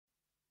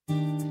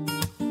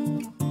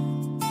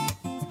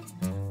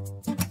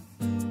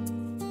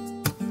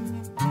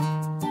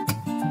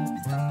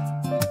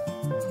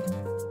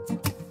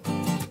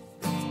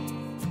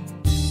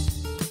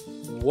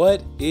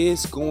What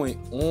is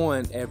going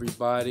on,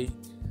 everybody?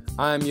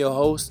 I am your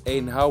host,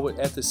 Aiden Howard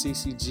at the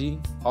CCG,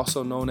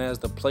 also known as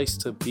The Place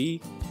to Be,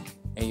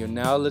 and you're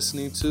now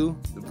listening to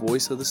The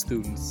Voice of the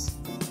Students.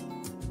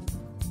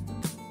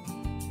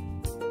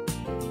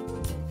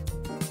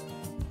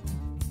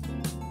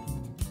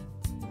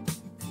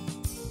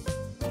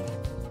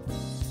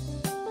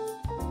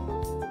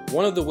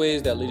 One of the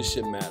ways that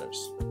leadership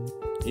matters.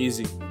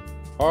 Easy.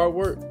 Hard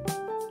work.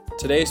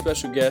 Today's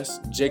special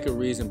guest, Jacob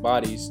Reeves,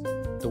 embodies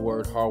the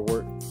word hard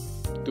work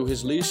through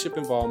his leadership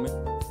involvement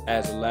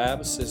as a lab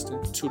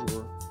assistant,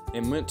 tutorer,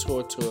 and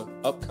mentor to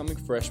upcoming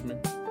freshmen,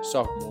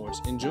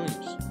 sophomores, and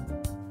juniors.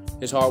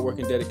 His hard work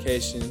and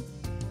dedication,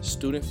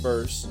 student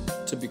first,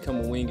 to become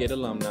a Wingate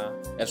alumni,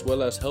 as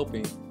well as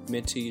helping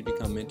mentees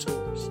become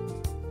mentors.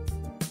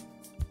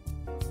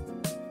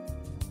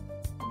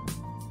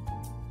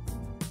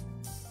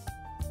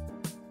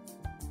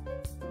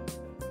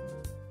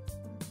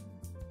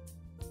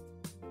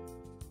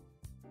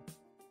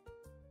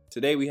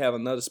 Today we have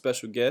another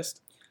special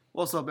guest.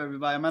 What's up,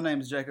 everybody? My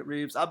name is Jacob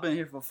Reeves. I've been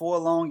here for 4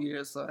 long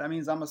years, so that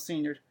means I'm a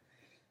senior.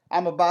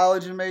 I'm a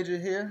biology major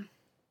here.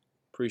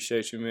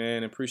 Appreciate you,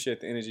 man. Appreciate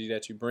the energy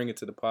that you bring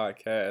into the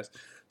podcast.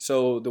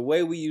 So the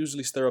way we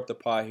usually stir up the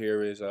pot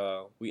here is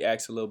we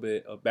ask a little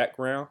bit of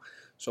background.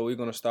 So we're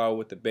going to start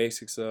with the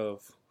basics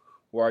of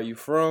where are you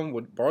from,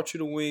 what brought you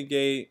to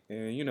Wingate,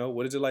 and,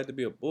 what is it like to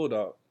be a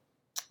Bulldog?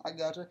 I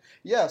gotcha.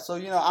 Yeah, so,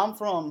 I'm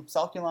from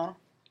South Carolina,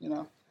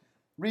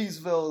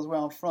 Reevesville is where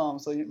I'm from,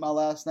 so my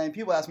last name,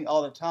 people ask me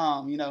all the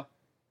time,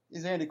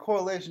 is there any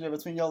correlation there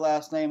between your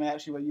last name and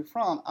actually where you're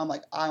from? I'm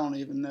like, I don't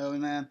even know,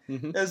 man.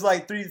 Mm-hmm. There's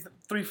like three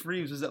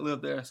Reeves that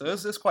live there, so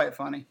it's quite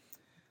funny.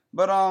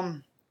 But,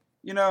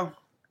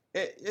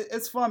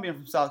 it's fun being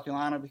from South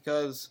Carolina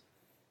because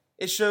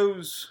it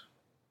shows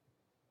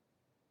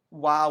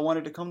why I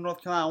wanted to come to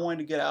North Carolina. I wanted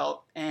to get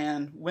out,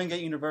 and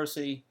Wingate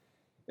University,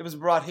 it was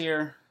brought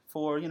here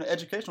for,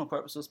 educational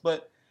purposes,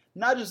 but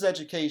not just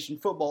education,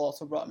 football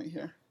also brought me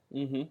here.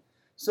 Mm-hmm.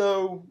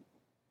 So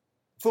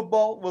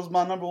football was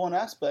my number one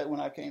aspect when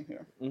I came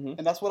here, mm-hmm.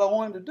 and that's what I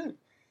wanted to do.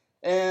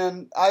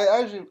 And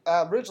I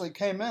originally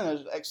came in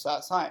as an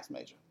exercise science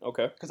major.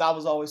 Okay. Because I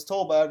was always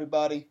told by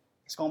everybody,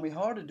 it's going to be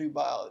hard to do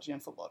biology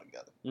and football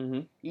together.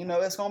 Mm-hmm.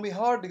 It's going to be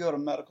hard to go to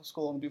medical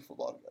school and do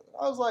football together.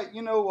 I was like,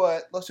 you know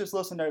what? Let's just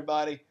listen to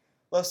everybody.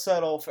 Let's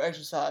settle for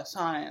exercise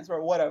science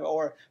or whatever,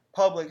 or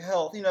public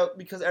health,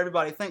 because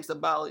everybody thinks that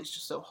biology is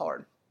just so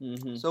hard.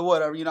 Mm-hmm. So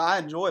whatever, I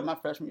enjoyed my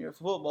freshman year of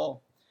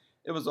football.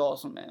 It was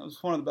awesome, man. It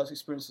was one of the best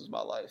experiences of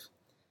my life.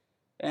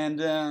 And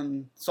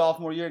then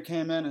sophomore year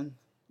came in, and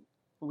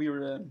we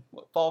were in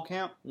fall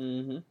camp.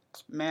 Mm-hmm.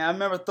 Man, I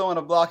remember throwing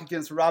a block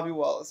against Robbie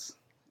Wallace.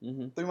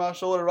 Mm-hmm. Threw my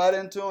shoulder right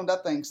into him.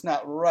 That thing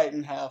snapped right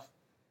in half.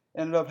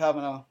 Ended up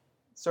having a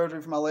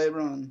surgery for my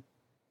labrum, and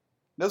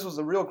this was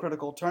a real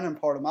critical turning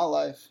part of my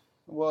life.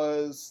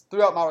 Was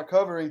throughout my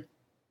recovery,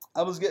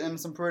 I was getting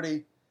some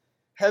pretty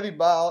heavy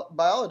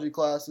biology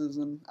classes,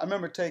 and I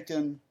remember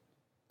taking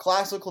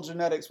classical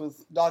genetics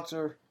with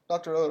Dr.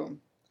 Odom.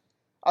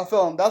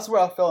 That's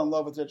where I fell in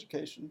love with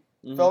education.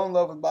 Mm-hmm. Fell in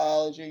love with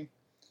biology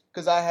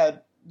because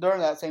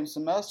during that same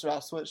semester, I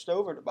switched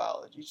over to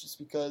biology just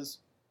because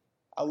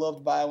I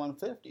loved Bio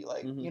 150.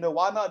 Like, mm-hmm.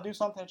 Why not do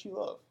something that you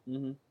love?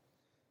 Mm-hmm.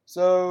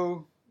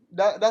 So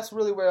that's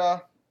really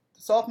where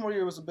sophomore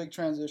year was a big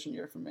transition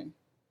year for me.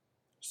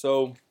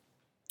 So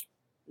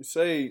you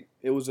say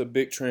it was a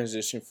big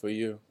transition for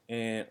you,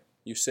 and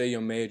you say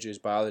your major is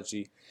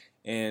biology,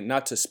 and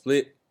not to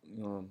split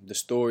the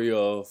story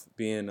of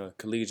being a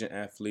collegiate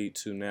athlete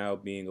to now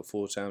being a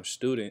full-time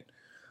student,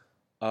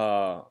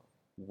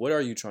 what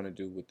are you trying to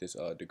do with this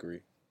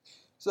degree?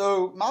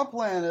 So my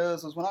plan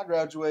is when I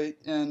graduate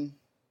in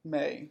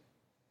May,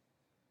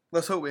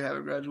 let's hope we have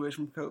a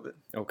graduation from COVID.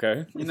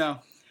 Okay.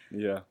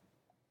 Yeah.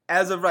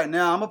 As of right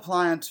now, I'm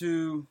applying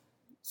to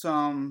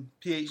some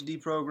PhD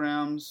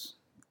programs,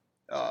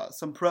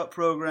 some prep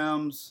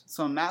programs,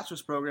 some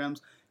master's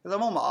programs, because I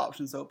want my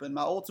options open.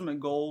 My ultimate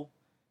goal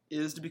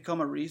is to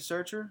become a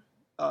researcher,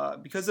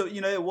 because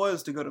it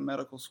was to go to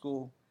medical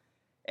school,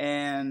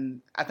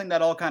 and I think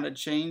that all kind of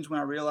changed when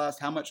I realized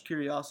how much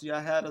curiosity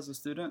I had as a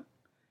student,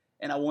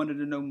 and I wanted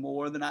to know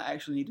more than I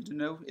actually needed to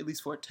know, at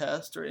least for a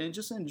test or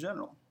just in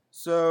general.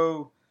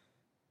 So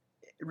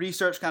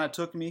research kind of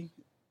took me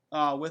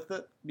with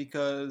it,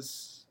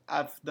 because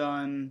I've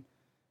done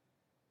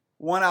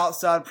one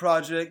outside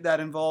project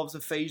that involves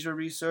aphasia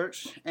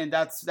research, and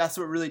that's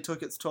what really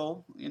took its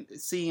toll. And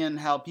seeing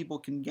how people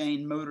can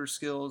gain motor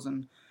skills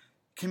and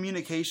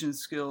communication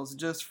skills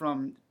just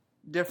from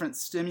different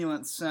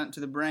stimulants sent to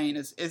the brain,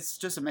 it's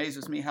just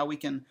amazes me how we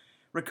can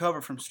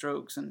recover from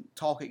strokes and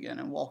talk again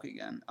and walk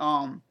again.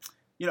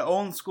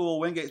 Owen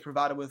School, Wingate's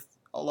provided with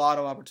a lot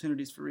of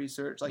opportunities for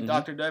research. Like mm-hmm.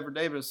 Dr. Deborah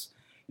Davis,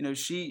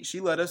 she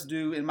let us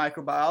do in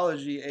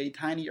microbiology a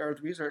tiny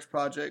earth research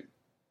project.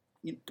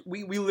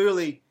 We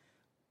literally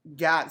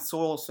got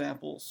soil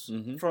samples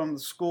mm-hmm. from the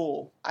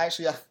school. I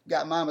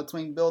got mine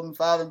between building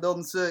 5 and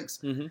building 6.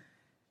 Mm-hmm.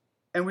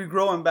 And we're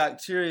growing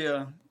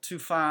bacteria to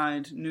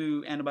find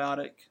new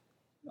antibiotic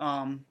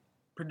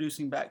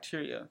producing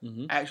bacteria.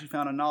 Mm-hmm. I actually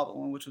found a novel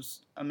one, which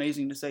was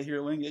amazing to say here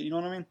at Wingate. You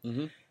know what I mean?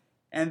 Mm-hmm.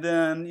 And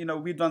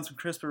then, we've done some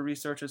CRISPR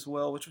research as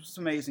well, which was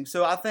amazing.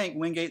 So I think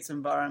Wingate's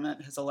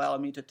environment has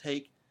allowed me to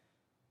take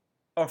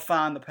or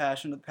find the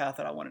passion, the path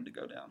that I wanted to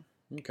go down.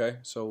 Okay,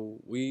 so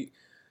we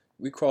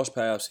cross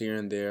paths here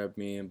and there,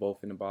 being both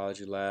in the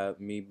biology lab,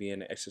 me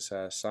being in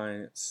exercise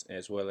science,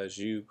 as well as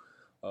you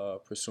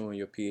pursuing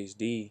your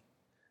PhD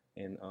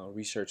in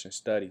research and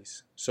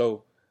studies.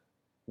 So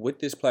with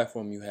this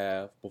platform you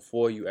have,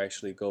 before you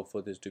actually go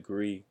for this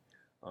degree,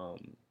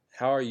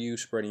 how are you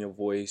spreading your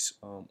voice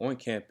on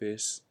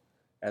campus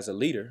as a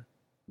leader,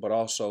 but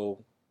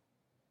also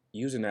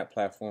using that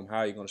platform, how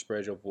are you going to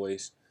spread your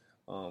voice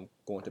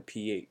going to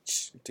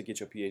to get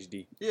your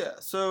PhD? Yeah,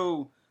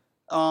 so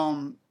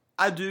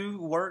I do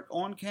work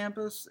on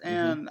campus,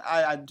 and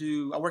I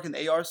work in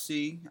the ARC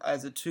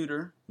as a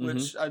tutor,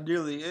 which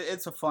ideally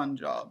it's a fun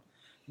job,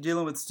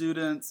 dealing with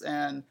students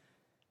and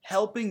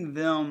helping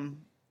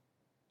them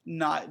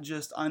not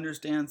just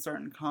understand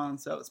certain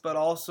concepts, but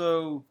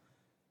also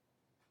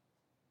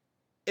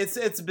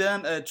it's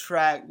been a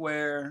track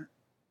where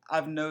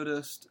I've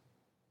noticed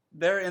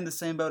they're in the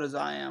same boat as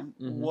I am.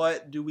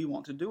 What do we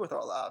want to do with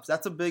our lives?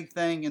 That's a big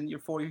thing in your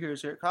 4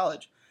 years here at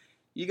college.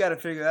 You got to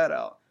figure that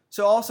out.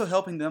 So also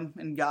helping them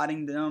and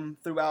guiding them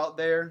throughout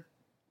their,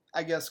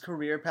 I guess,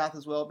 career path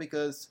as well,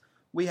 because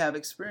we have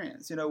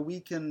experience. We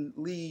can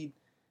lead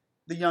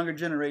the younger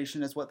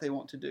generation as what they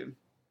want to do.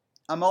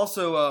 I'm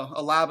also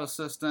a lab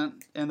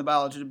assistant in the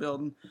biology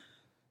building.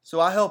 So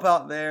I help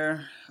out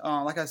there,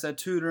 like I said,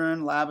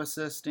 tutoring, lab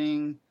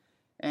assisting,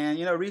 and,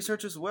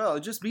 research as well.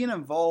 Just being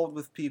involved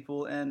with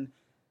people. And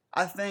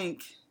I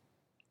think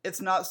it's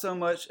not so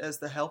much as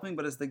the helping,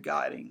 but as the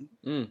guiding.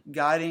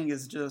 Guiding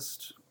is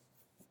just,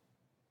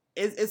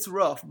 it's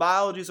rough.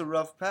 Biology is a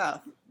rough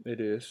path. It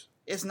is.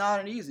 It's not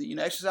an easy.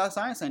 Exercise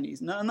science ain't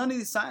easy. None of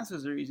these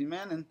sciences are easy,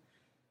 man. And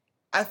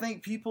I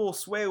think people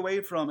sway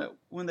away from it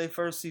when they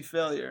first see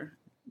failure.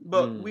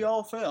 But we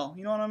all fail.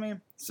 You know what I mean?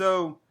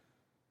 So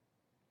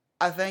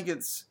I think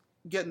it's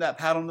getting that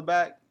pat on the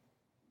back.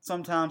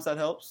 Sometimes that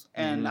helps.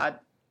 And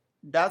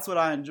that's what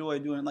I enjoy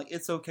doing. Like,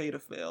 it's okay to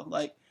fail.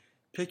 Like,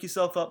 pick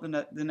yourself up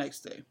the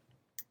next day.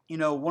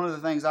 One of the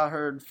things I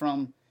heard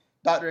from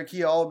Dr.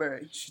 Akia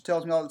Alberry, she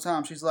tells me all the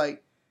time, she's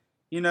like,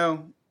 you're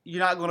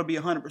not going to be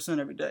 100%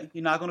 every day.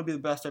 You're not going to be the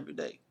best every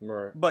day.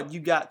 Right. But you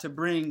got to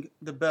bring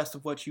the best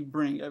of what you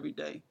bring every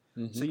day.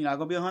 So you're not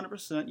going to be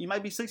 100%. You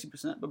might be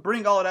 60%, but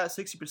bring all of that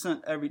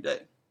 60% every day.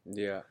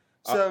 Yeah.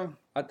 So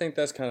I think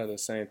that's kind of the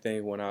same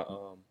thing when I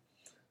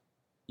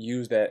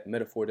use that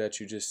metaphor that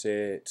you just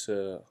said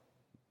to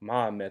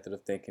my method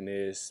of thinking.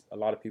 Is a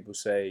lot of people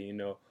say,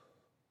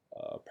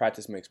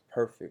 practice makes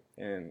perfect.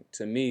 And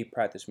to me,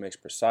 practice makes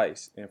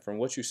precise. And from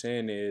what you're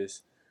saying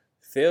is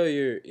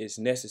failure is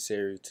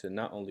necessary to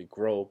not only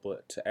grow,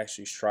 but to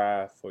actually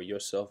strive for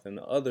yourself and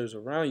the others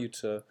around you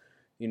to,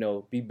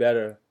 be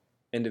better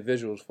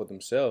individuals for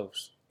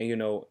themselves.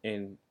 And,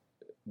 and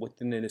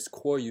within this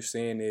core you're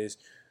saying is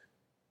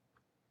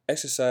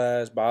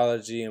exercise,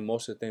 biology, and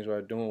most of the things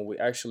we're doing, we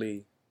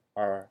actually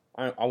are,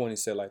 I wouldn't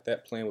say like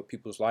that, playing with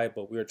people's life,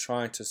 but we're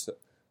trying to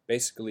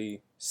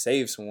basically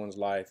save someone's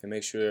life and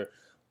make sure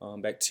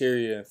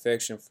bacteria,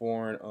 infection,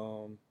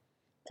 foreign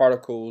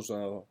particles,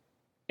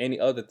 any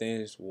other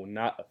things will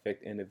not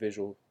affect the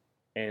individual.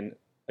 And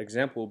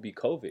example would be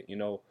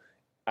COVID.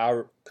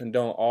 I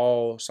condone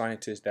all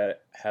scientists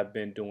that have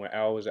been doing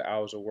hours and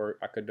hours of work.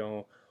 I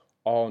condone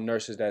all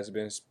nurses that's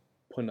been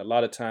putting a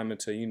lot of time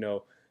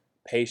into,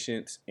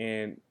 patients.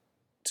 And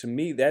to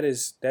me, that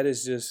is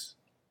just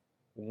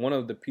one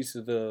of the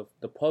pieces of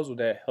the puzzle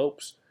that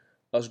helps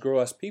us grow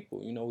as people.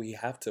 We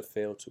have to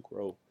fail to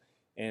grow.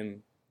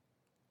 And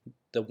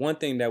the one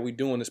thing that we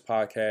do on this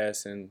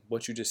podcast and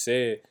what you just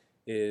said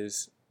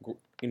is,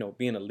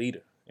 being a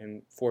leader.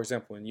 And for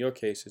example, in your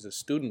case, is a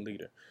student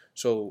leader.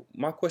 So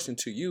my question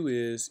to you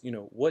is,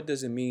 what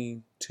does it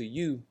mean to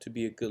you to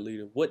be a good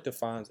leader? What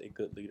defines a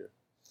good leader?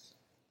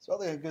 So I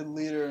think a good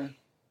leader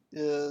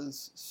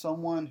is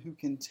someone who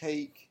can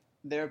take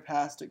their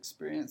past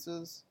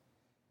experiences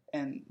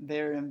and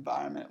their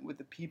environment with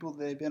the people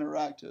they've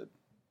interacted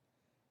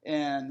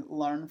and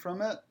learn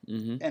from it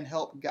and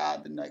help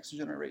guide the next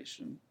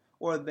generation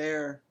or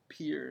their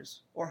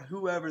peers or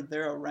whoever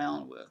they're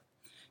around with.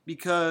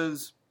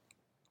 Because,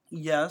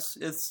 yes,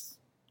 it's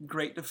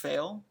great to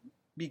fail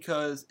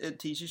because it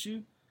teaches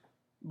you,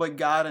 but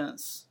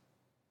guidance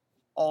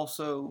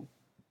also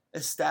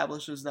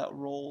establishes that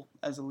role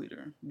as a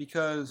leader.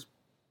 Because,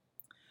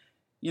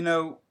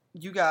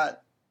 you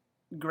got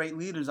great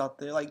leaders out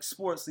there, like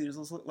sports leaders.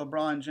 Let's look at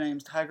LeBron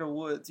James, Tiger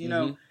Woods.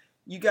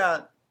 You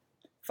got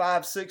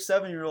 5, 6,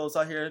 7-year-olds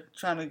out here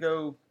trying to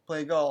go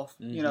play golf,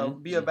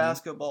 be a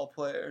basketball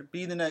player,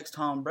 be the next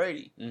Tom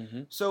Brady.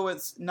 So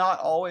it's not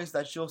always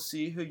that you'll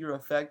see who you're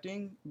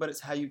affecting, but it's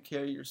how you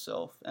carry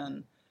yourself.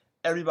 And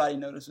everybody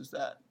notices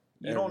that.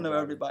 You don't know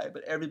everybody,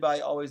 but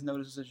everybody always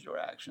notices your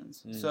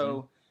actions.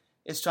 So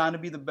it's trying to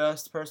be the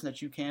best person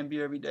that you can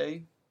be every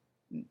day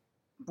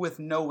with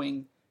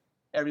knowing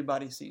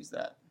everybody sees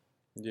that.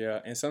 Yeah,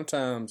 and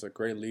sometimes a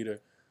great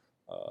leader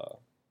uh,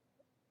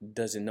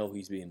 doesn't know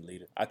he's being a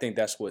leader. I think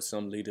that's what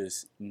some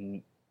leaders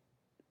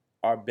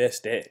are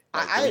best at.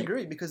 Like I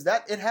agree because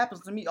it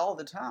happens to me all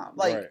the time.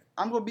 Like right.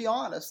 I'm gonna be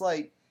honest,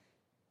 like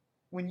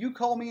when you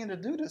call me in to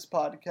do this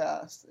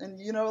podcast and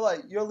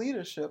like your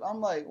leadership,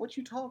 I'm like, what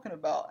you talking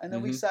about? And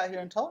then we sat here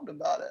and talked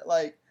about it.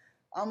 Like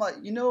I'm like,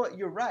 you know what,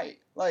 you're right.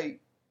 Like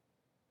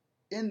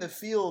in the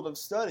field of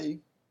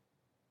study,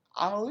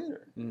 I'm a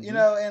leader.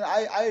 And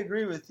I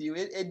agree with you.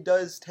 It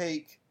does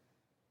take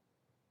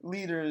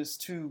leaders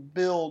to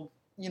build,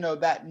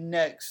 that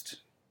next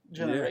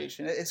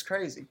generation. Yeah. It's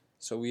crazy.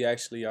 So we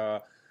actually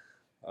are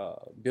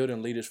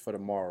building leaders for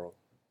tomorrow,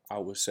 I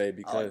would say,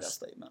 because I like that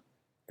statement.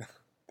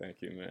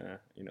 Thank you, man.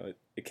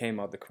 It came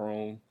out the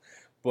chrome,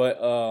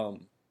 but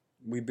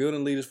we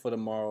building leaders for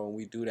tomorrow, and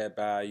we do that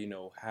by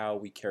how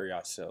we carry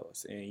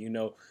ourselves,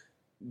 and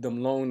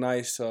them long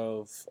nights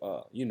of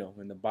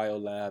in the bio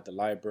lab, the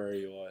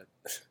library, or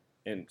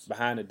and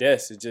behind the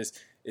desk.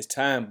 It's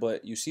time,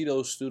 but you see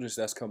those students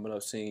that's coming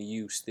up, seeing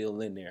you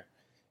still in there,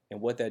 and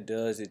what that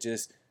does,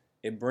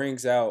 it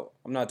brings out.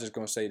 I'm not just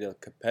gonna say the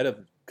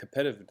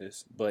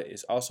competitiveness, but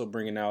it's also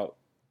bringing out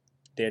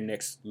their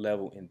next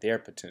level in their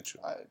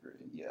potential. I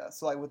agree. Yeah.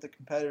 So like with the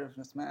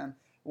competitiveness, man,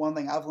 one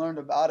thing I've learned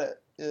about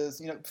it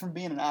is, from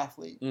being an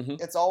athlete,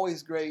 it's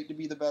always great to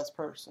be the best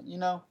person,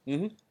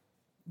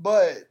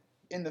 But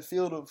in the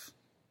field of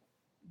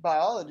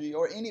biology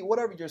or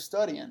whatever you're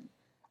studying,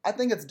 I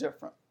think it's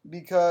different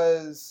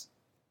because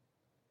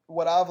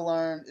what I've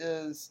learned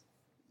is,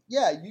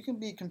 yeah, you can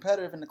be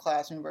competitive in the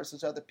classroom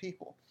versus other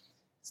people.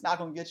 It's not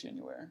going to get you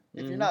anywhere.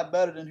 If you're not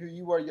better than who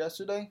you were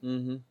yesterday,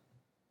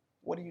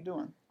 what are you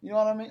doing? You know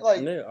what I mean?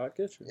 Like, yeah, I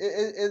get you.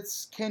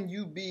 It's can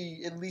you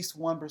be at least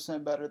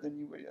 1% better than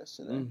you were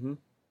yesterday?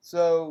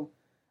 So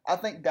I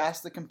think that's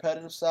the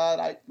competitive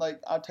side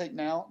I take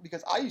now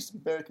because I used to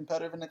be very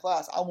competitive in the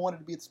class. I wanted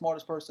to be the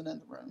smartest person in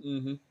the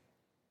room.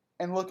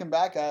 And looking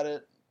back at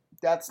it,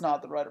 that's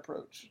not the right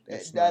approach.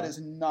 That is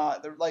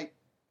not the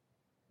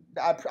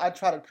I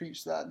try to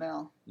preach that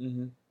now.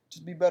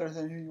 Just be better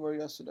than who you were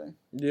yesterday.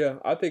 Yeah,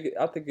 I think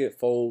it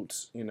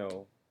folds,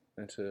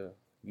 into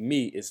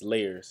me, it's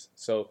layers.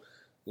 So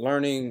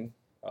learning,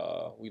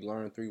 we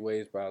learn 3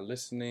 ways by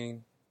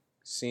listening,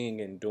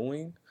 seeing, and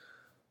doing.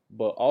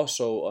 But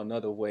also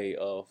another way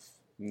of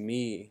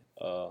me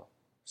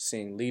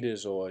seeing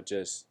leaders or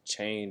just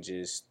change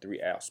is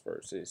 3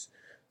 aspects. Is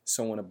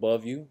someone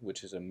above you,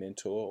 which is a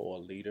mentor or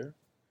a leader.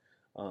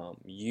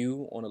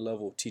 You on a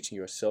level of teaching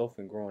yourself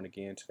and growing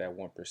again to that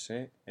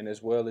 1%, and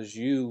as well as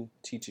you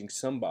teaching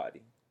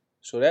somebody.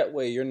 So that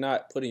way you're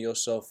not putting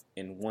yourself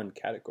in one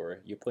category.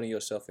 You're putting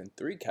yourself in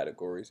 3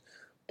 categories,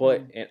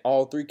 but in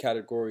all 3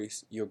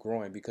 categories you're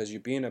growing because you're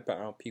being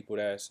around people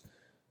that's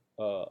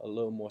a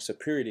little more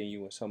superior than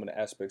you in some of the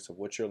aspects of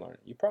what you're learning.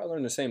 You probably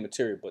learn the same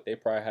material, but they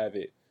probably have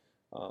it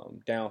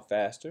down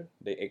faster.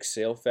 They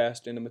excel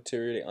faster in the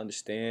material. They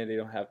understand. They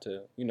don't have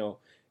to,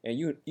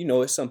 and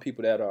it's some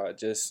people that are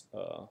just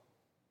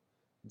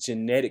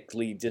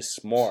genetically just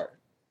smart.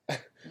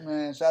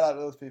 Man, shout out to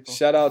those people.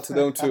 Shout out to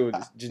them too.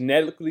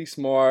 Genetically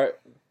smart,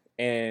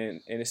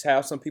 and it's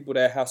how some people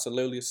that have to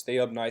literally stay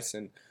up nice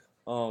and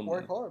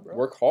work hard, bro.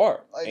 Work hard,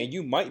 and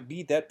you might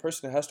be that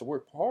person that has to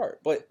work hard.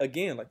 But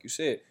again, like you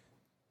said,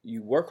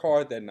 you work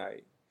hard that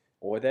night,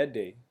 or that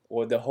day,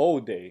 or the whole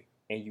day,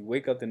 and you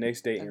wake up the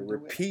next day and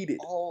repeat it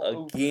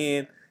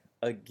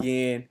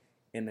again,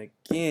 and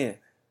again.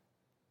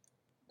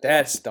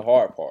 That's the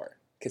hard part.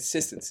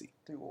 Consistency.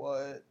 Dude,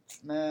 what?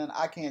 Man,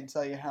 I can't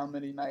tell you how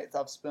many nights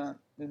I've spent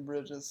in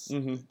Bridges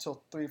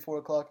until 3, 4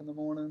 o'clock in the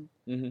morning.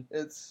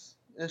 It's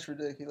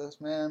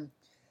ridiculous, man.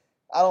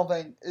 I don't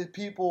think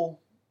people,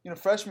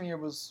 freshman year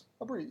was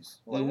a breeze.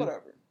 Like,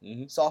 whatever.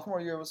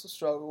 Sophomore year was a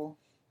struggle.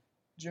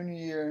 Junior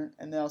year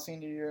and now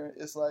senior year,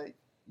 it's like,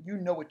 you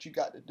know what you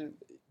got to do.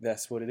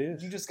 That's what it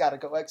is. You just got to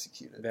go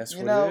execute it. That's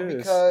what it is.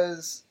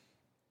 Because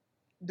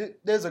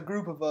there's a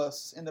group of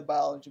us in the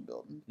biology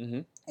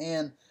building.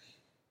 And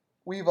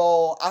I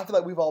feel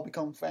like we've all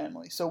become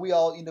family. So we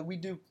all, we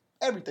do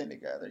everything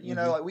together.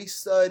 Like we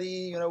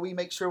study, we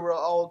make sure we're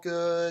all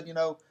good.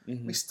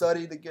 We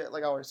study to get,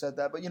 like I already said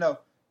that, but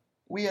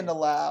we in the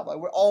lab, like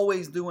we're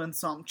always doing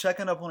something,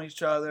 checking up on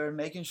each other,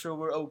 making sure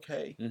we're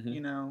okay.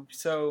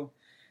 So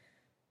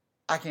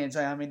I can't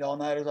tell you how many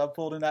all-nighters I've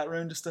pulled in that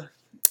room just to,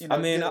 get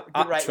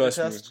right trust with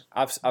the me.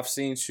 test. I've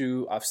seen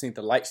you. I've seen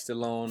the light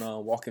still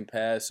on, walking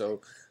past.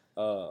 So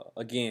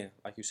again,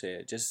 like you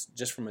said,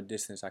 just from a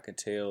distance, I can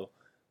tell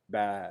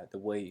by the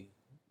way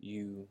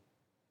you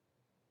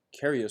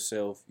carry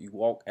yourself. You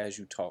walk as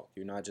you talk.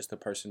 You're not just a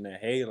person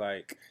that, hey,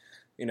 like,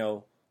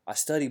 I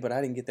studied, but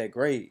I didn't get that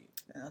grade.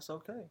 Yeah, that's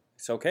okay.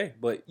 It's okay,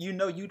 but you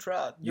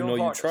tried.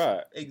 You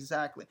tried.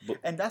 Exactly.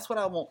 And that's what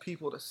I want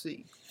people to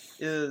see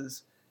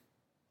is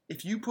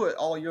if you put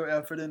all your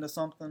effort into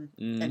something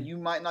and you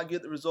might not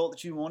get the result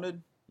that you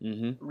wanted,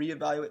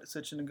 reevaluate the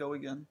situation and go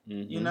again.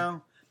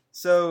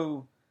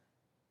 So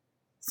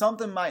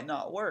something might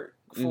not work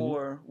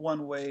for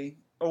one way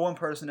or one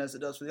person as it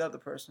does for the other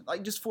person.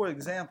 Like just for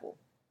example,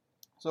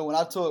 so when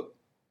I took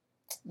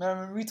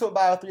Remember, we took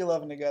Bio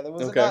 311 together.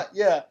 Was Okay. it not?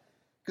 Yeah.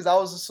 Because I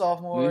was a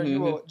sophomore and you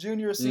Mm-hmm. were what,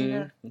 junior or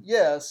senior? Mm-hmm.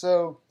 Yeah,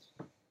 so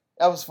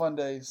that was fun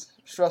days.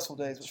 Stressful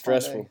days. But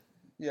Stressful. Fun day.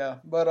 Yeah.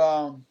 But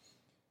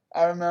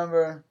I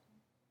remember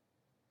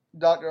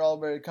Dr.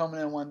 Albury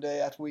coming in one day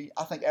after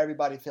I think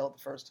everybody failed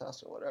the first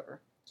test or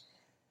whatever.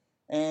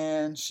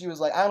 And she was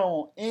like, I don't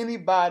want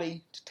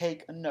anybody to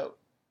take a note.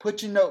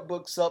 Put your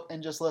notebooks up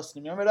and just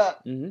listen. Remember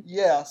that? Mm-hmm.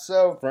 Yeah,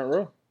 so Front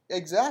row.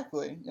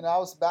 exactly. You know, I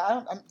was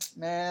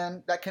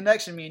man, that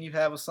connection me and you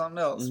have was something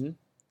else.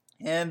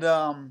 Mm-hmm.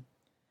 And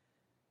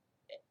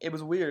it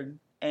was weird.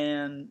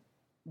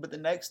 But the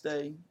next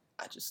day,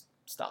 I just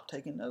stopped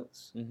taking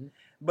notes. Mm-hmm.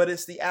 But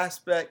it's the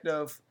aspect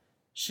of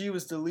she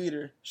was the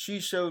leader. She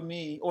showed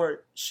me,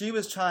 or she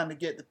was trying to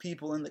get the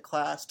people in the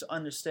class to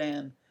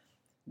understand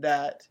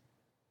that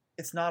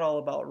it's not all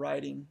about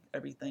writing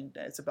everything.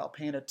 It's about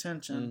paying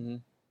attention. Mm-hmm.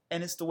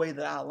 And it's the way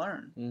that I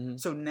learn. Mm-hmm.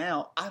 So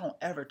now I don't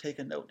ever take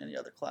a note in any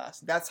other class.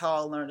 That's how I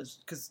learn, is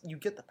because you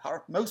get the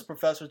power. Most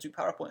professors do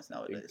PowerPoints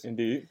nowadays.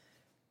 Indeed.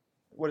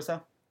 What is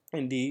that?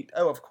 Indeed.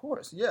 Oh, of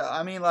course. Yeah.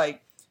 I mean,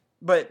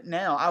 but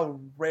now I would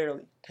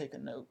rarely take a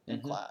note in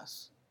Mm-hmm.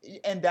 class.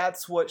 And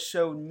that's what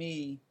showed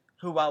me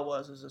who I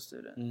was as a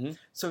student. Mm-hmm.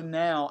 So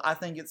now I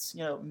think it's,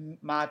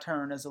 my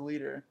turn as a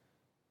leader,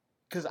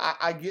 because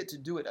I get to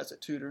do it as a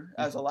tutor,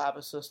 as a lab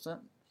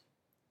assistant,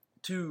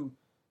 to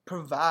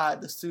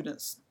provide the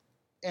students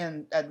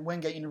at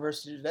Wingate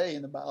University today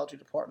in the biology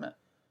department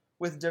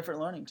with different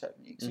learning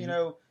techniques.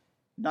 Mm-hmm.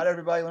 Not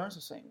everybody learns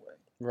the same way.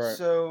 Right.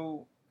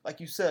 So, like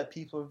you said,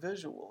 people are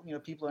visual.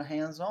 People are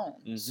hands-on.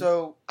 Mm-hmm.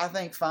 So I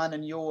think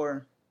finding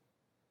your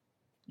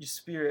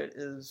spirit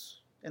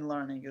in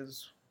learning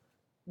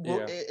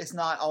it's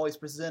not always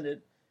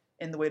presented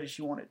in the way that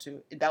you want it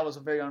to. That was a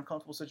very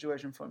uncomfortable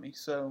situation for me.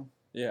 So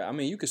yeah, I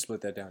mean, you can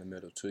split that down the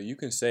middle too. You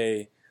can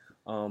say,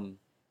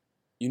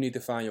 you need to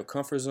find your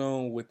comfort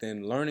zone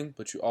within learning,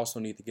 but you also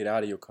need to get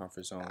out of your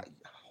comfort zone.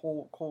 I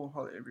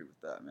wholeheartedly agree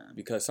with that, man.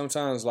 Because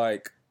sometimes,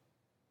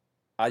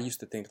 I used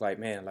to think,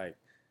 man,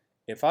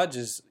 if I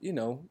just,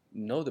 know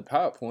the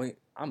PowerPoint,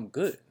 I'm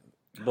good.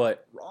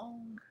 But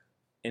wrong.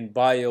 In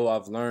bio,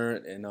 I've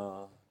learned, and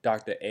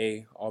Dr.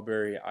 A.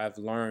 Albury, I've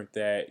learned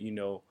that,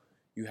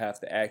 you have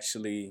to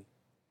actually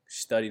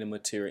study the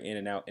material in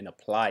and out and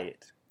apply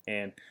it.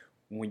 And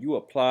when you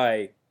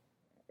apply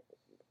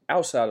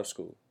outside of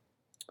school,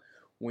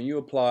 when you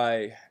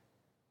apply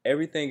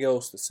everything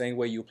else the same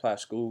way you apply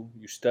school,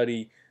 you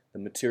study the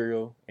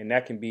material, and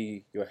that can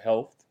be your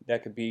health,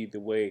 that could be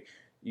the way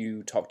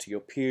you talk to your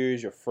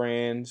peers, your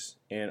friends,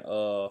 and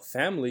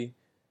family.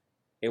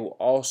 It will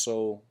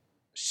also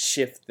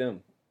shift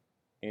them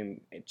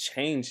and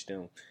change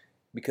them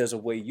because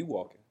of the way you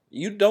walk.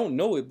 You don't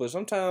know it, but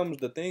sometimes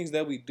the things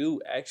that we do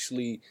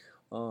actually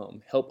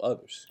help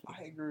others.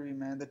 I agree,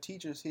 man. The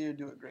teachers here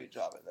do a great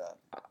job at that.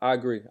 I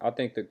agree. I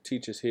think the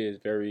teachers here is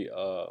very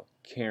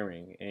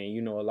caring,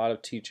 and a lot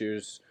of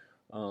teachers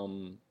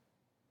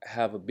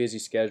have a busy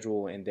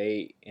schedule, and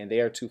they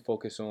are too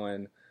focused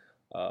on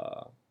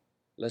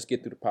let's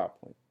get through the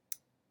PowerPoint.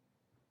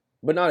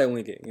 But not at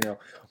Wingate,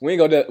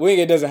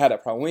 Wingate doesn't have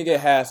that problem. Wingate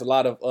has a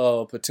lot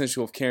of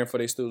potential of caring for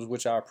their students,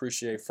 which I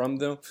appreciate from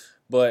them.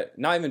 But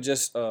not even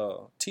just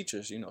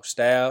teachers,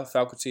 staff,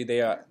 faculty.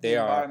 The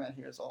environment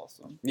here is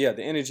awesome. Yeah,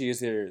 the energy is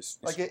here.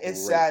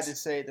 It's sad to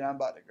say that I'm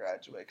about to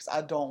graduate because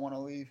I don't want to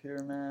leave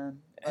here, man.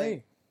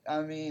 Hey.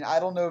 I mean,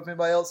 I don't know if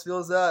anybody else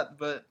feels that,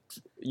 but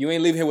you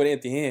ain't leaving here with an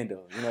empty hand,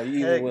 though.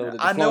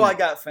 I know I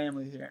got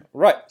family here.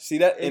 Right. See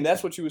that, and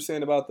that's what you were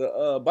saying about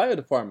the bio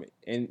department,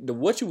 and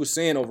what you were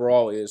saying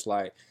overall is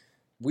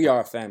we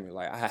are a family.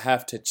 I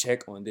have to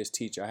check on this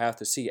teacher. I have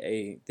to see,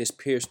 hey, this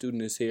peer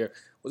student is here.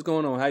 What's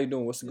going on? How you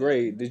doing? What's the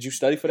grade? Did you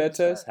study for that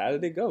test? How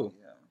did it go?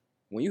 Yeah.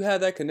 When you have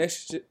that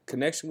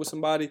connection with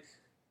somebody,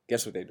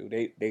 guess what they do?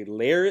 They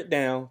layer it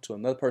down to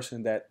another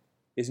person that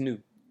is new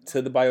to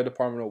the bio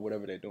department or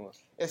whatever they're doing.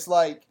 It's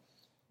like,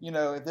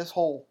 if this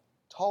whole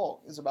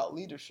talk is about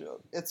leadership,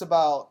 it's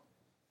about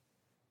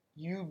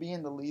you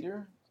being the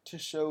leader to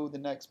show the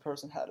next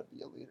person how to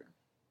be a leader.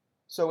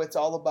 So it's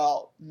all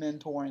about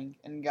mentoring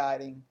and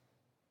guiding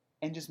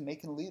and just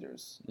making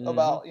leaders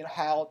about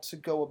how to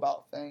go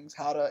about things,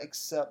 how to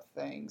accept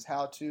things,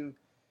 how to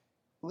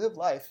live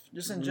life,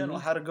 just in general,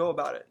 how to go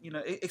about it.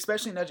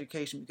 Especially in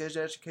education, because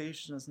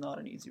education is not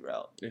an easy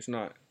route. It's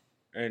not.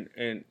 And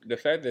the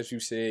fact that you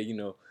said,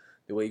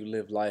 the way you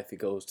live life, it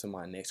goes to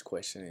my next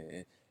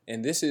question.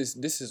 And this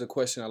is a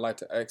question I like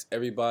to ask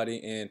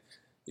everybody. And,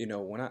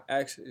 when I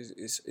ask,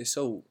 it's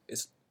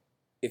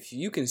if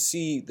you can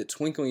see the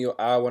twinkle in your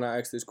eye when I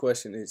ask this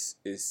question,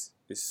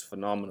 it's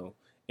phenomenal.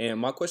 And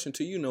my question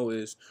to you,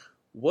 is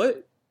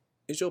what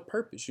is your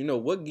purpose?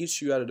 What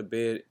gets you out of the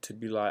bed to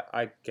be like,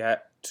 I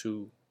got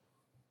to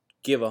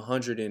give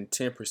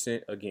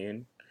 110%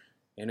 again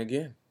and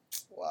again?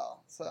 Wow.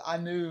 So I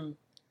knew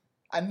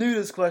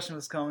this question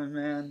was coming,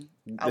 man.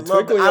 I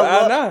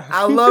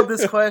love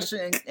this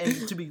question,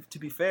 and to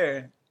be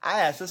fair, I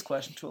asked this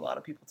question to a lot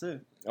of people too.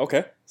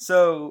 Okay.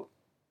 So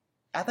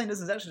I think this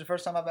is actually the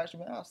first time I've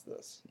actually been asked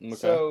this. Okay.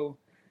 So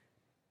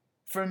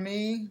for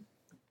me,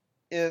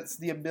 it's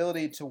the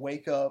ability to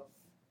wake up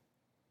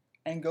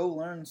and go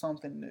learn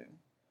something new,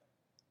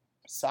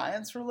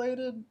 science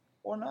related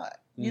or not.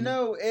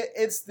 Mm-hmm.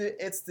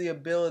 It's the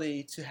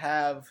ability to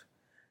have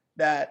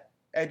that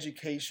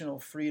educational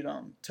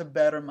freedom to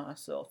better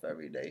myself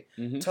every day,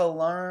 Mm-hmm. to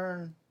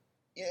learn.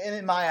 And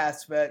in my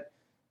aspect,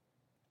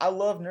 I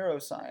love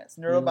neuroscience,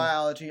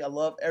 neurobiology. I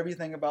love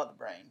everything about the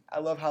brain. I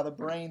love how the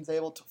brain's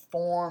able to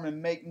form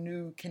and make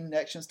new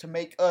connections to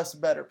make us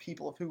better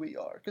people of who we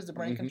are, because the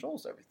brain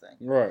controls everything.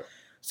 Right.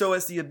 So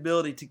it's the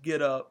ability to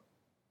get up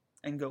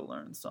and go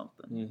learn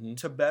something Mm-hmm.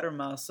 to better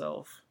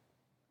myself,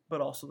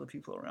 but also the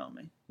people around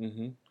me.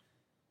 Mm-hmm.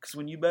 Because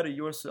when you better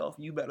yourself,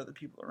 you better the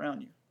people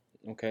around you.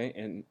 Okay,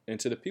 and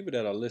to the people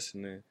that are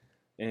listening,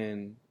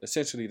 and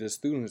essentially the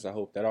students, I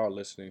hope, that are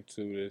listening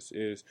to this,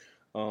 is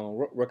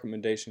what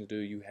recommendations do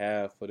you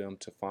have for them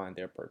to find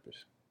their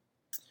purpose?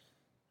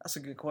 That's a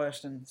good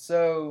question.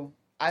 So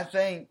I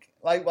think,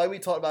 like we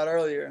talked about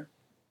earlier,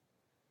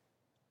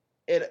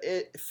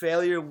 it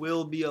failure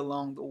will be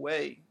along the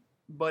way,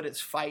 but it's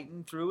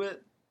fighting through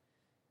it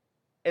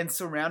and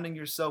surrounding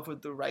yourself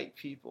with the right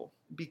people.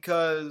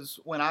 Because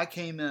when I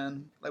came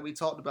in, like we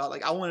talked about,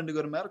 like I wanted to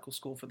go to medical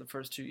school for the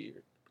first 2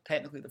 years,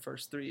 technically the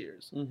first 3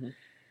 years, Mm-hmm.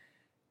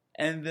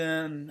 and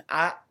then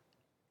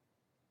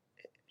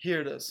here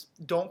it is.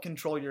 Don't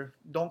control your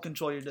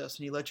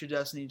destiny. Let your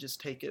destiny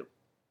just take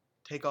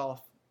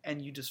off,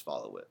 and you just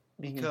follow it.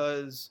 Mm-hmm.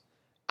 Because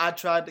I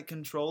tried to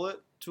control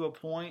it to a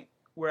point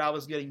where I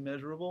was getting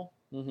miserable.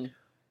 Mm-hmm.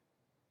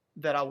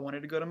 That I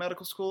wanted to go to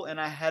medical school,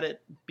 and I had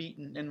it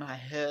beaten in my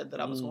head that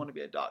I was Mm-hmm. going to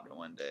be a doctor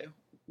one day,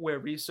 where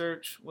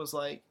research was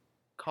like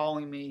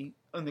calling me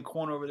in the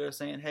corner over there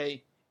saying,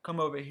 hey, come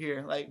over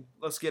here, like,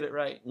 let's get it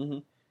right. Mm-hmm.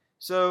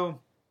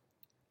 So,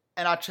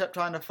 and I kept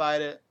trying to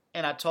fight it,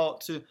 and I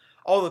talked to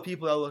all the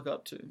people I look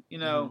up to,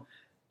 Mm-hmm.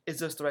 is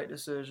this the right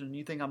decision?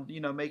 You think I'm,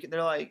 making,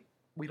 they're like,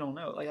 we don't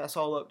know. Like, that's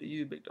all up to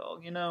you, big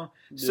dog, Yeah.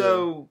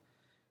 So,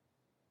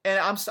 and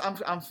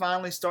I'm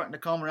finally starting to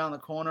come around the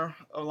corner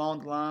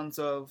along the lines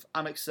of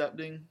I'm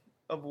accepting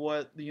of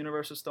what the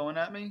universe is throwing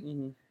at me.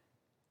 Mm-hmm.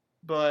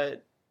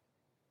 But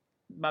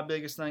my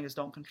biggest thing is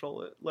don't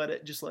control it. Let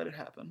it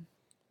happen.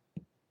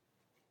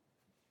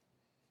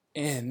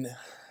 And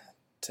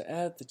to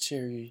add the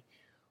cherry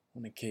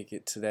on the cake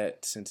it to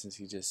that sentence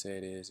he just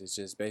said is, it's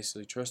just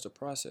basically trust the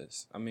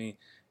process. I mean,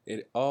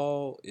 it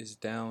all is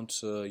down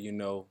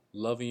to,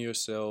 loving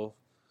yourself,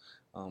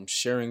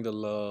 sharing the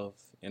love,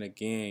 and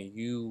again,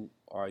 you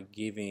are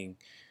giving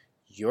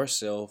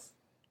yourself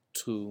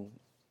to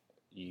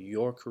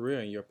your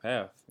career and your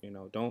path.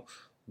 Don't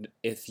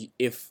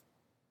if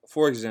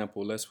for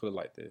example, let's put it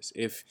like this: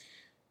 if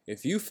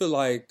you feel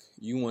like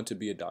you want to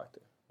be a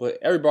doctor, but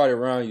everybody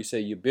around you say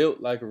you're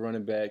built like a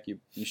running back,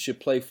 you should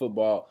play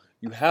football,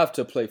 you have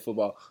to play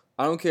football.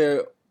 I don't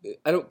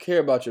care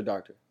about your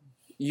doctor.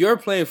 You're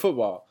playing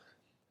football.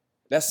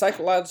 That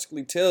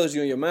psychologically tells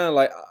you in your mind,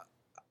 like,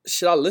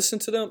 should I listen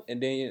to them?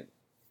 And then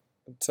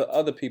to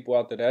other people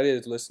out there that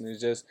is listening,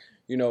 is just,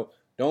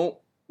 don't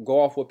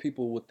go off what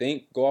people would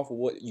think. Go off of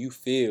what you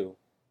feel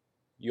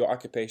your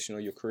occupation or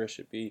your career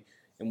should be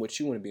and what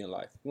you want to be in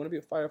life. If you want to be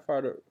a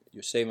firefighter,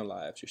 you're saving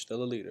lives. You're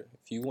still a leader.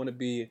 If you want to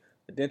be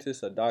a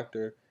dentist, a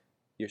doctor,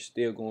 you're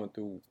still going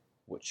through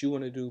what you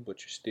want to do,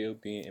 but you're still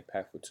being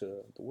impactful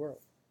to the world.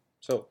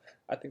 So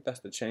I think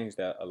that's the change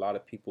that a lot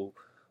of people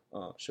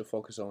should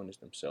focus on, is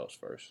themselves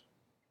first.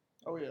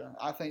 Oh yeah,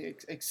 I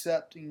think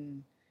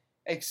accepting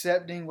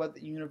what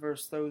the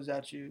universe throws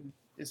at you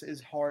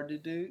is hard to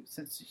do,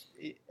 since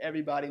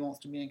everybody wants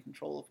to be in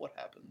control of what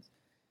happens.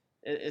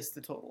 It's the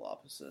total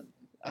opposite.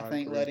 I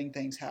think agree. letting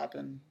things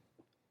happen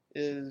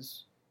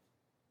is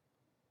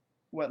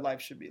what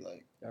life should be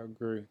like. I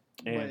agree.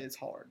 But it's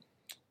hard.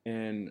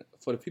 And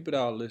for the people that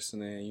are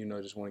listening,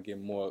 just want to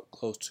get more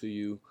close to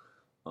you,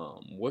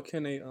 what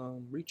can they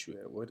reach you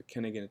at? What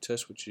can they get in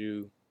touch with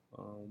you?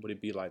 Would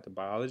it be like the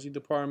biology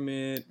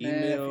department,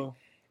 email? Man,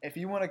 if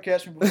you want to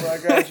catch me before I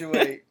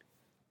graduate,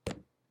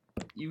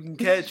 you can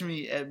catch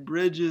me at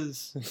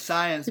Bridges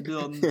Science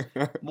Building,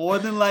 more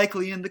than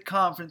likely in the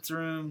conference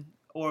room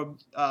or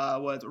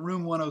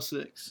room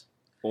 106.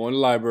 Or in the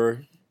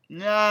library.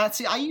 Nah,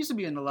 see, I used to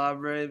be in the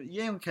library, but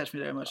you ain't gonna catch me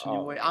there much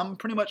anyway. I'm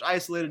pretty much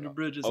isolated to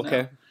Bridges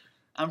now.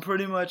 I'm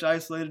pretty much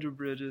isolated to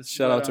Bridges.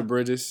 Shout out to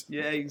Bridges.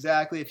 Yeah,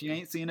 exactly. If you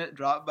ain't seen it,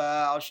 drop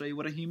by. I'll show you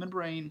what a human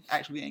brain.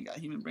 Actually, we ain't got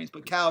human brains,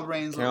 but cow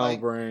brains look like.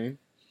 Cow brain.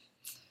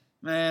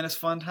 Man, it's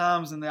fun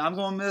times in there. I'm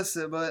gonna miss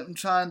it, but I'm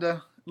trying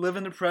to live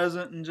in the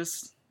present and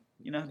just,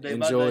 day by day.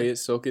 Enjoy it,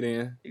 soak it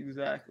in.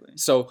 Exactly.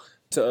 So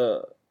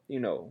to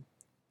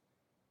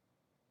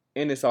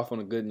end this off on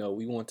a good note,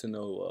 we want to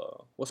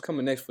know what's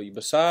coming next for you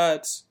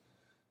besides,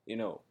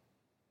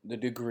 the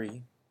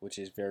degree, which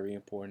is very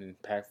important and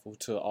impactful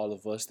to all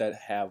of us that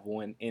have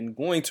one and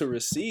going to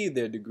receive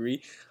their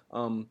degree.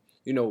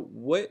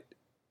 What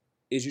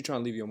is you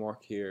trying to leave your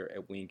mark here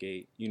at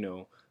Wingate?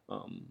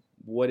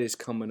 What is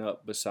coming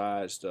up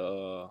besides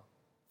the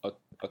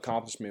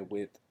accomplishment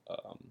with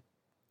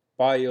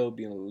bio,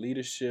 being a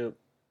leadership?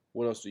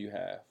 What else do you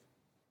have?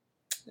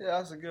 Yeah,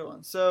 that's a good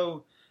one.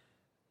 So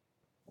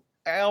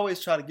I always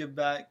try to give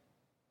back,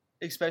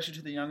 especially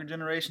to the younger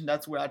generation.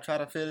 That's where I try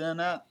to fit in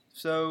at.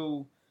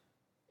 So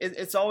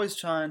it's always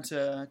trying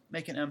to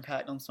make an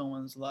impact on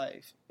someone's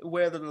life.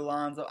 Whether the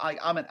lines of,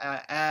 I'm an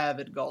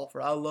avid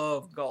golfer. I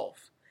love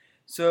golf.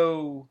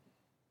 So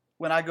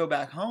when I go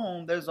back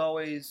home, there's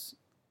always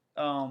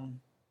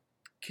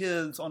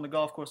kids on the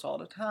golf course all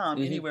the time,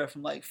 anywhere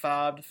from like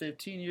 5 to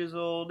 15 years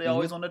old. They're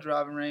always on the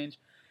driving range.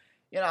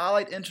 I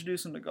like to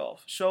introduce them to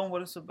golf, show them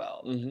what it's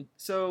about.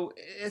 So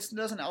it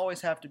doesn't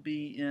always have to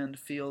be in the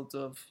fields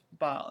of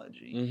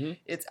biology.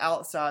 It's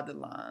outside the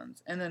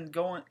lines. And then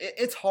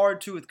it's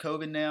hard too with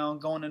COVID now,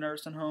 going to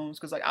nursing homes,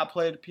 because like I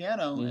play the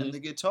piano and the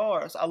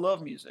guitar. So I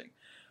love music.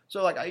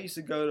 So like I used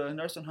to go to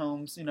nursing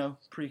homes,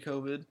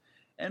 pre-COVID,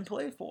 and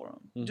play for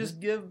them.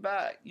 Just give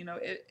back.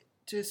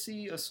 To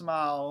see a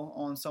smile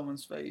on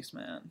someone's face,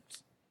 man.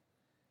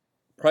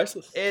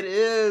 Priceless. It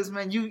is,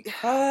 man.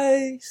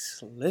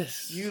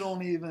 Priceless. You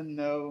don't even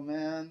know,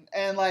 man.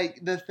 And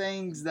like the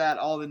things that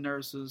all the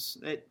nurses,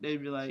 they'd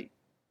be like,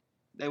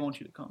 they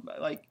want you to come back.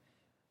 Like,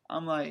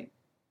 I'm like,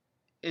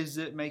 is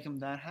it make them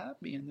that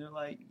happy? And they're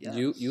like, yes.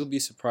 You'll be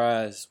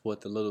surprised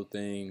what the little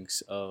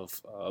things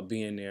of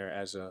being there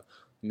as a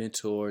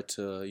mentor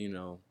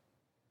to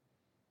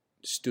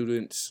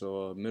students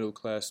or middle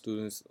class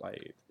students,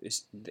 like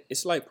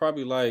it's like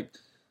probably like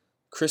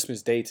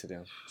Christmas Day to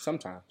them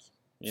sometimes.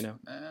 And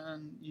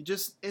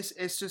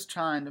it's just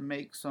trying to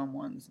make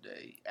someone's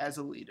day as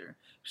a leader,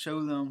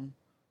 show them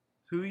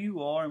who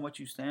you are and what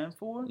you stand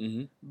for,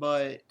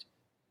 but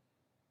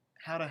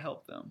how to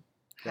help them.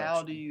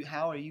 Gotcha.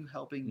 How are you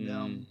helping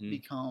them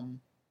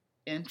become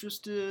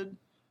interested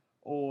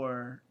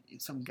or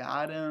some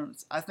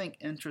guidance? I think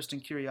interest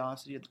and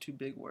curiosity are the two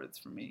big words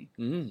for me,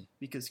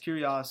 because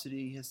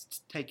curiosity has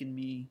taken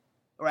me,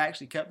 or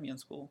actually kept me in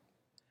school.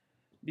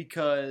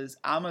 Because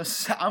I'm a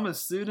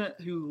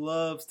student who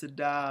loves to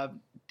dive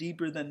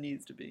deeper than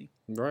needs to be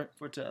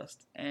for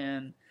tests.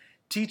 And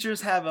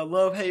teachers have a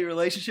love-hate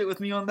relationship with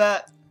me on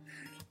that.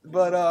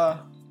 But,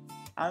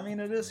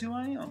 it is who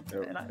I am.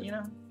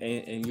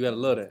 And you gotta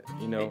love that,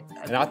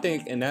 And I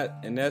think, and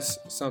that's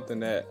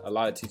something that a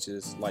lot of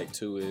teachers like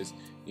too is,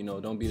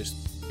 don't be the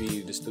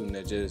student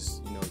that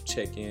just,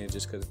 check in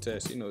just because of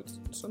tests.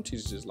 Some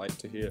teachers just like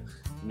to hear,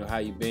 how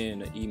you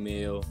been, an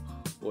email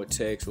or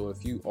text, or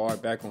if you are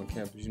back on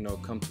campus,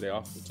 come to their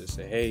office and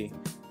say, hey,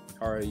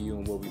 how are you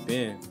and where we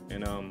been?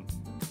 And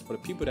for the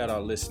people that are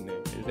listening,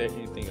 is there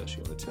anything else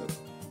you want to tell them?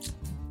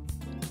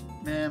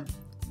 Man,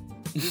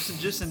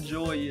 just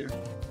enjoy your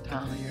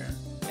time here.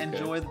 Okay.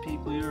 Enjoy the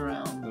people you're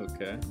around.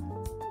 Okay.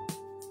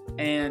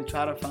 And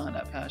try to find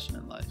that passion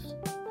in life.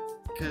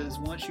 Because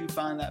once you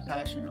find that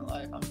passion in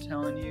life, I'm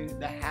telling you,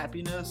 the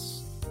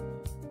happiness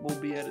will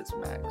be at its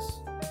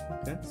max.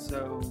 Okay.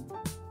 So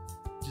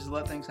just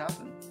let things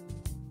happen.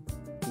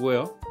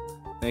 Well,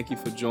 thank you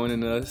for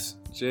joining us,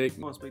 Jake.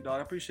 Most big dog,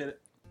 I appreciate it.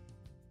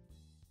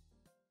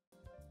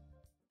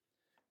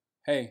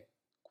 Hey,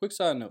 quick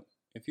side note.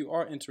 If you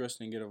are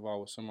interested in getting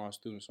involved with some of our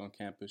students on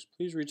campus,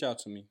 please reach out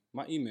to me.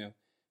 My email,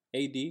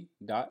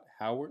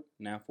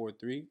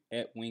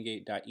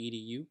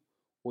 ad.howard943@wingate.edu,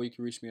 or you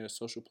can reach me at a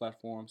social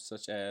platform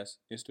such as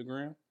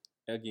Instagram,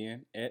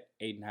 again, at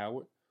Aiden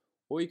Howard,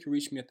 or you can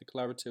reach me at the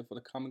Collaborative for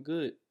the Common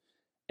Good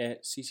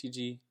at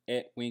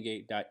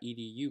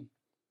ccg@wingate.edu.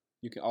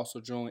 You can also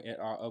join at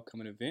our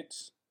upcoming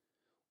events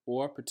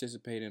or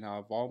participate in our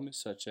involvement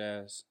such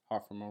as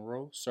Hartford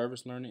Monroe,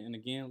 service learning, and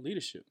again,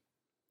 leadership.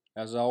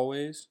 As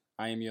always,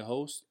 I am your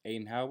host,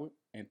 Aiden Howard,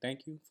 and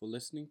thank you for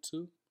listening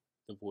to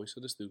The Voice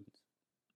of the Students.